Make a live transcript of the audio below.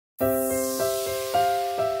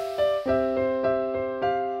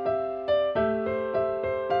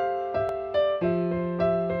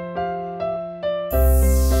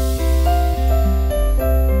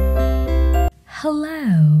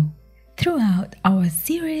throughout our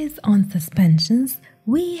series on suspensions,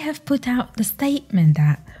 we have put out the statement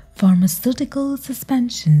that pharmaceutical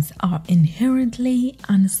suspensions are inherently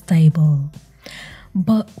unstable.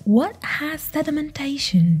 But what has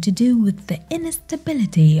sedimentation to do with the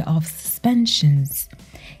instability of suspensions?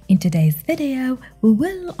 In today's video, we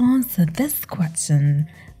will answer this question,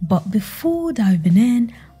 but before diving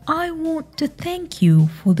in, I want to thank you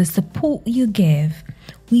for the support you give.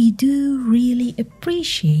 We do really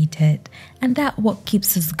appreciate it, and that's what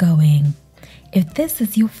keeps us going. If this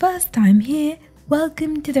is your first time here,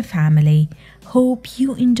 welcome to the family. Hope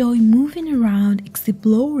you enjoy moving around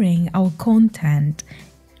exploring our content.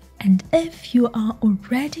 And if you are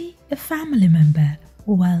already a family member,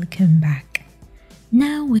 welcome back.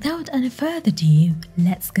 Now, without any further ado,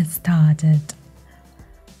 let's get started.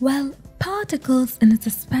 Well, particles in a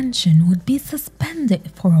suspension would be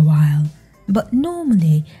suspended for a while, but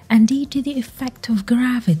normally, and due to the effect of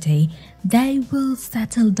gravity, they will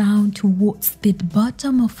settle down towards the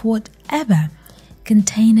bottom of whatever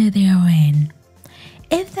container they are in.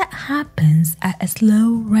 If that happens at a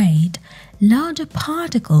slow rate, larger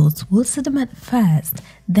particles will sediment first,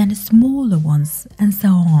 then smaller ones, and so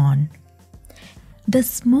on. The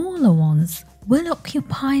smaller ones will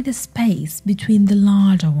occupy the space between the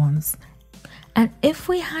larger ones. And if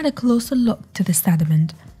we had a closer look to the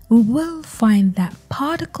sediment, we will find that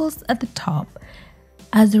particles at the top,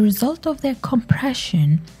 as a result of their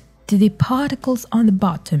compression to the particles on the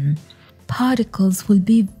bottom, particles will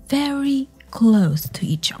be very close to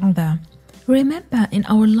each other. Remember, in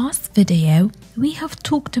our last video, we have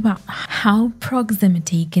talked about how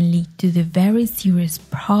proximity can lead to the very serious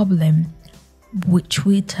problem, which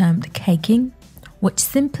we termed caking, which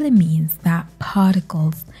simply means that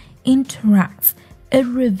particles interact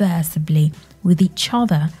irreversibly with each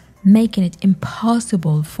other, making it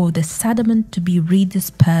impossible for the sediment to be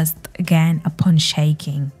redispersed again upon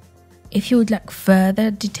shaking. If you would like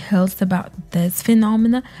further details about this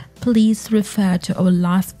phenomena, please refer to our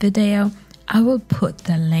last video. I will put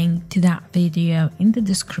the link to that video in the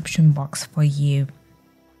description box for you.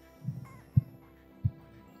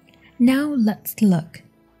 Now let's look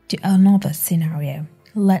to another scenario.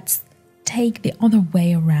 Let's take the other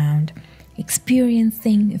way around,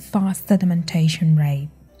 experiencing a fast sedimentation rate.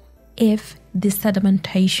 If the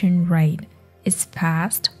sedimentation rate is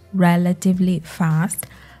fast, relatively fast,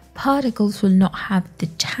 particles will not have the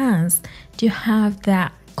chance to have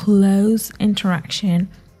that close interaction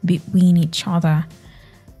between each other.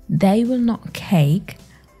 They will not cake,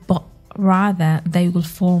 but rather they will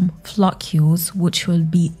form floccules which will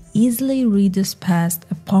be easily redispersed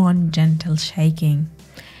upon gentle shaking,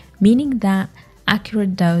 meaning that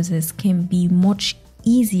accurate doses can be much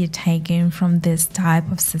easier taken from this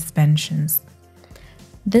type of suspensions.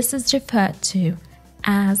 This is referred to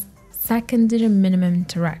as secondary minimum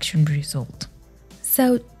interaction result.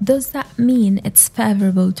 So does that mean it's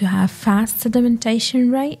favorable to have fast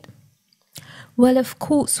sedimentation rate? Well, of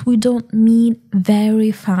course, we don't mean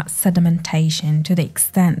very fast sedimentation to the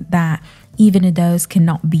extent that even a dose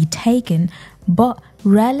cannot be taken, but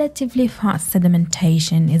relatively fast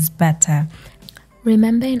sedimentation is better.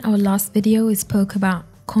 Remember, in our last video we spoke about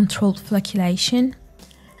controlled flocculation,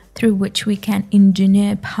 through which we can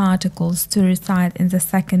engineer particles to reside in the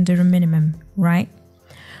secondary minimum, right?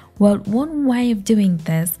 Well, one way of doing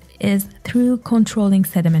this is through controlling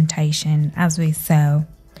sedimentation, as we saw.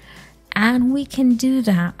 And we can do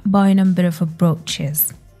that by a number of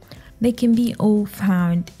approaches. They can be all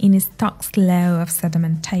found in Stokes Law of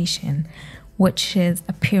Sedimentation, which is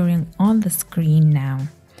appearing on the screen now.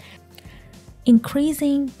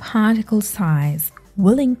 Increasing particle size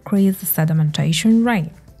will increase the sedimentation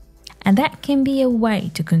rate, and that can be a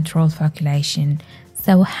way to control flocculation.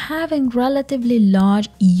 So having relatively large,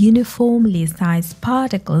 uniformly sized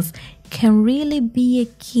particles can really be a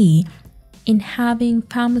key in having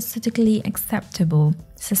pharmaceutically acceptable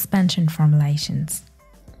suspension formulations.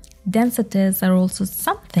 Densities are also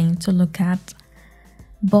something to look at,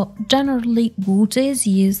 but generally water is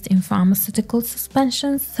used in pharmaceutical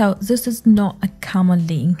suspensions, so this is not a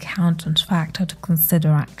commonly encountered factor to consider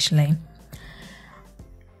actually.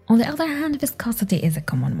 On the other hand, viscosity is a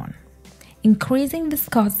common one. Increasing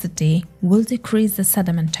viscosity will decrease the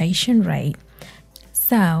sedimentation rate.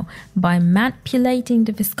 So, by manipulating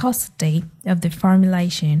the viscosity of the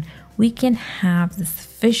formulation, we can have the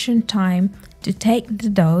sufficient time to take the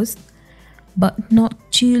dose, but not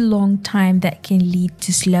too long time that can lead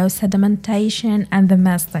to slow sedimentation and the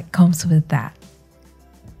mess that comes with that.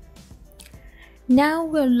 Now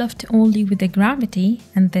we're left only with the gravity,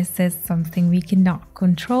 and this is something we cannot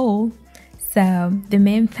control. So the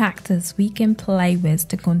main factors we can play with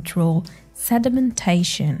to control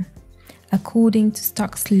sedimentation, according to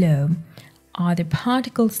Stokes' law, are the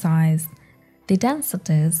particle size, the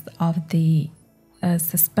densities of the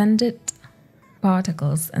suspended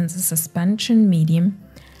particles in the suspension medium,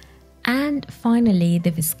 and finally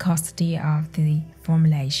the viscosity of the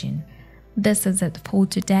formulation. This is it for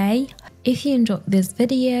today. If you enjoyed this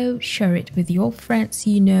video, share it with your friends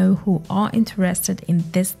you know who are interested in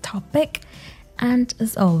this topic. And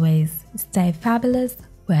as always, stay fabulous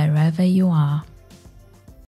wherever you are.